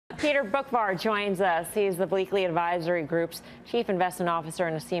Peter Boockvar joins us. He's the Bleakley Advisory Group's Chief Investment Officer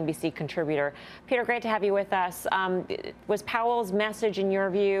and a CNBC contributor. Peter, great to have you with us. Was Powell's message, in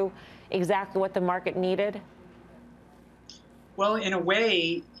your view, exactly what the market needed? Well, in a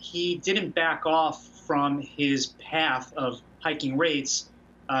way, he didn't back off from his path of hiking rates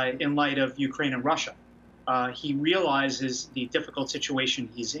in light of Ukraine and Russia. He realizes the difficult situation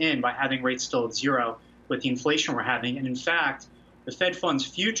he's in by having rates still at zero with the inflation we're having. And in fact, the Fed funds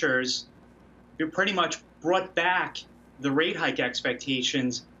futures pretty much brought back the rate hike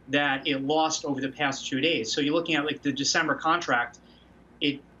expectations that it lost over the past 2 days. So you're looking at like the December contract,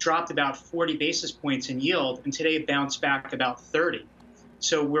 it dropped about 40 basis points in yield, and today it bounced back about 30.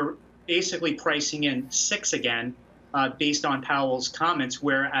 So we're basically pricing in 6 again based on Powell's comments,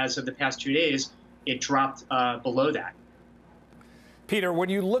 whereas of the past 2 days, it dropped below that. Peter, when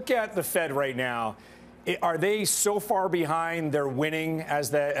you look at the Fed right now, are they so far behind their winning as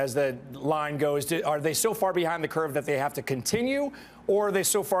the line goes? Are they so far behind the curve that they have to continue, or are they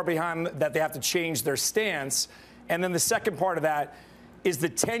so far behind that they have to change their stance? And then the second part of that, is the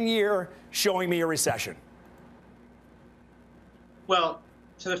 10-year showing me a recession? Well,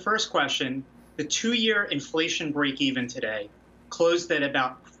 to the first question, the 2-year inflation break-even today closed at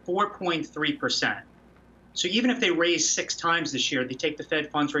about 4.3%. So even if they raise 6 times this year, they take the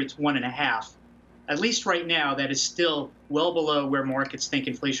Fed funds rate to 1.5. At least right now, that is still well below where markets think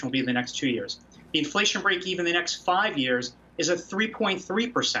inflation will be in the next 2 years. The inflation break-even the next 5 years is at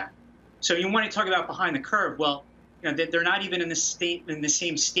 3.3%. So you want to talk about behind the curve. Well, you know, they're not even in the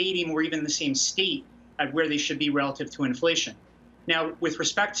same stadium or even in the same state at where they should be relative to inflation. Now, with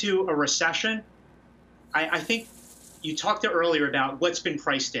respect to a recession, I think you talked earlier about what's been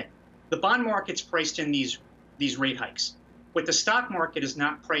priced in. The bond market's priced in these rate hikes. What the stock market is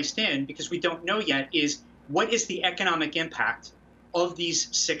not priced in, because we don't know yet, is what is the economic impact of these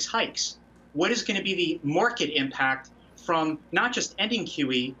 6 hikes? What is going to be the market impact from not just ending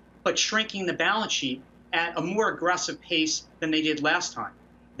QE, but shrinking the balance sheet at a more aggressive pace than they did last time?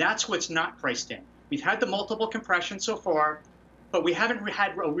 That's what's not priced in. We've had the multiple compression so far, but we haven't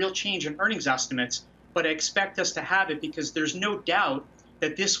had a real change in earnings estimates, but I expect us to have it because there's no doubt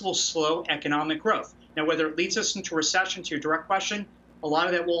that this will slow economic growth. Now, whether it leads us into recession, to your direct question, a lot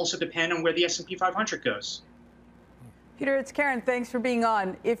of that will also depend on where the S&P 500 goes. Peter, it's Karen. Thanks for being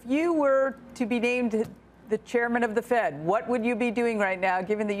on. If you were to be named the chairman of the Fed, what would you be doing right now,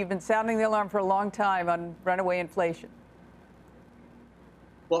 given that you've been sounding the alarm for a long time on runaway inflation?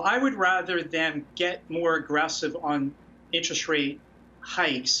 Well, I would rather them get more aggressive on interest rate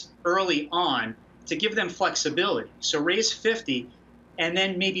hikes early on to give them flexibility. So raise 50 and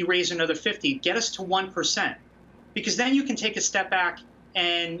then maybe raise another 50, get us to 1%. Because then you can take a step back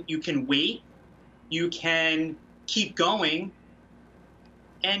and you can wait, you can keep going,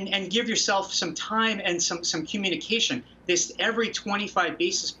 and give yourself some time and some communication. This every 25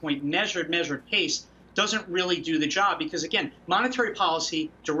 basis point measured pace doesn't really do the job because, again, monetary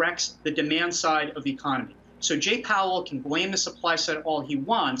policy directs the demand side of the economy. So Jay Powell can blame the supply side all he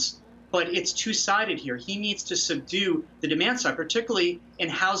wants, but it's two-sided here. He needs to subdue the demand side, particularly in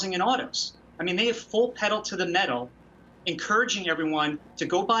housing and autos. I mean, they have full pedal to the metal, encouraging everyone to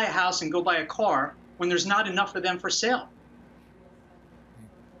go buy a house and go buy a car when there's not enough of them for sale.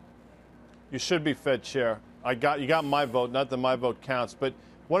 You should be Fed chair. You got my vote, not that my vote counts. But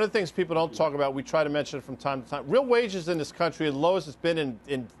one of the things people don't talk about, we try to mention it from time to time, real wages in this country are the lowest it's been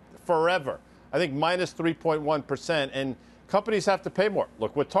in forever. I think minus 3.1%. And companies have to pay more.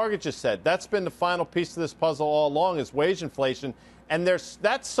 Look what Target just said. That's been the final piece of this puzzle all along is wage inflation. And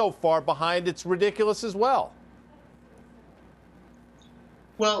that's so far behind, it's ridiculous as well.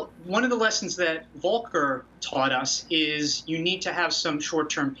 Well, one of the lessons that Volcker taught us is you need to have some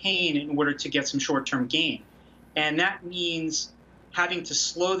short-term pain in order to get some short-term gain. And that means having to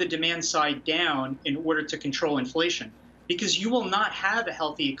slow the demand side down in order to control inflation. Because you will not have a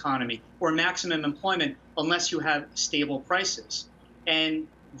healthy economy or maximum employment unless you have stable prices. And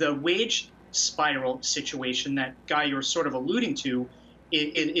the wage spiral situation, that guy you're sort of alluding to,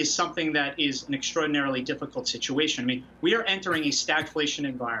 is something that is an extraordinarily difficult situation. I mean, we are entering a stagflation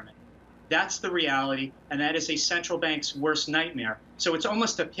environment. That's the reality, and that is a central bank's worst nightmare. So it's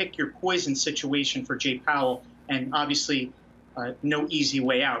almost a pick your poison situation for Jay Powell, and obviously no easy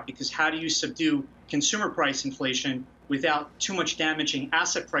way out, because how do you subdue consumer price inflation without too much damaging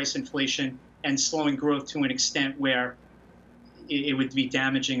asset price inflation and slowing growth to an extent where it would be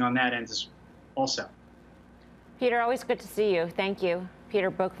damaging on that end also. Peter, always good to see you. Thank you.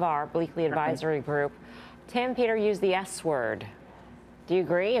 Peter Boockvar, Bleakley Advisory Group. Tim, Peter used the S word. Do you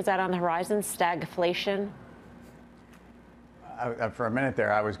agree? Is that on the horizon, stagflation? For a minute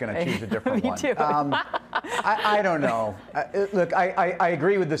there, I was going to choose a different Me one. too. I don't know. Look, I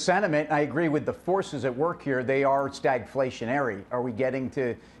agree with the sentiment. I agree with the forces at work here. They are stagflationary. Are we getting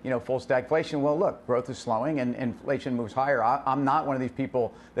to full stagflation? Well, look, growth is slowing and inflation moves higher. I'm not one of these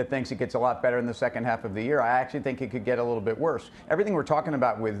people that thinks it gets a lot better in the second half of the year. I actually think it could get a little bit worse. Everything we're talking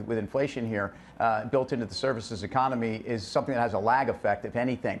about with inflation here built into the services economy is something that has a lag effect, if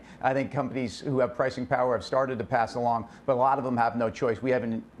anything. I think companies who have pricing power have started to pass along, but a lot of them have no choice. We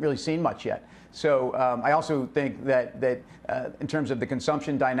haven't really seen much yet. So I also think that in terms of the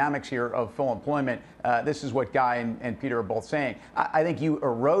consumption dynamics here of full employment, this is what Guy and Peter are both saying. I think you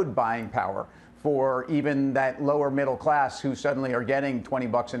erode buying power for even that lower middle class who suddenly are getting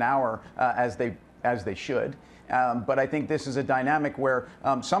 $20 an hour as they should. But I think this is a dynamic where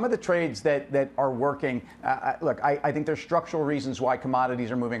some of the trades that are working, look, I think there's structural reasons why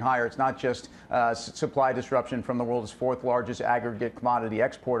commodities are moving higher. It's not just supply disruption from the world's fourth largest aggregate commodity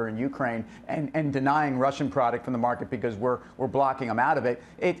exporter in Ukraine and denying Russian product from the market because we're blocking them out of it.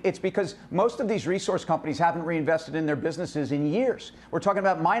 It's because most of these resource companies haven't reinvested in their businesses in years. We're talking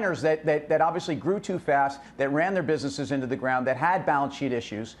about miners that obviously grew too fast, that ran their businesses into the ground, that had balance sheet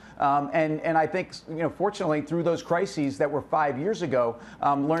issues. And I think, fortunately, through those crises that were 5 years ago,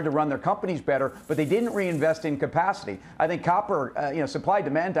 learned to run their companies better, but they didn't reinvest in capacity. I think copper,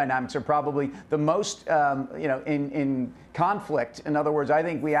 supply-demand dynamics are probably the most, in conflict. In other words, I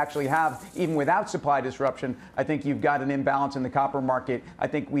think we actually have, even without supply disruption, I think you've got an imbalance in the copper market. I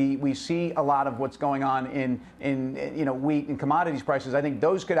think we see a lot of what's going on in wheat and commodities prices. I think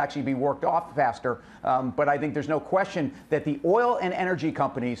those could actually be worked off faster. But I think there's no question that the oil and energy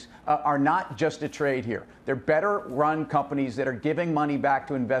companies are not just a trade here. They're better run companies that are giving money back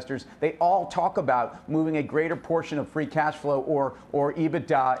to investors. They all talk about moving a greater portion of free cash flow or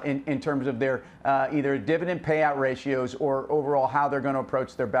EBITDA in terms of their either dividend payout ratios or overall how they're going to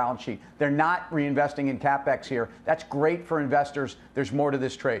approach their balance sheet. They're not reinvesting in CapEx here. That's great for investors. There's more to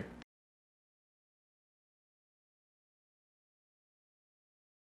this trade.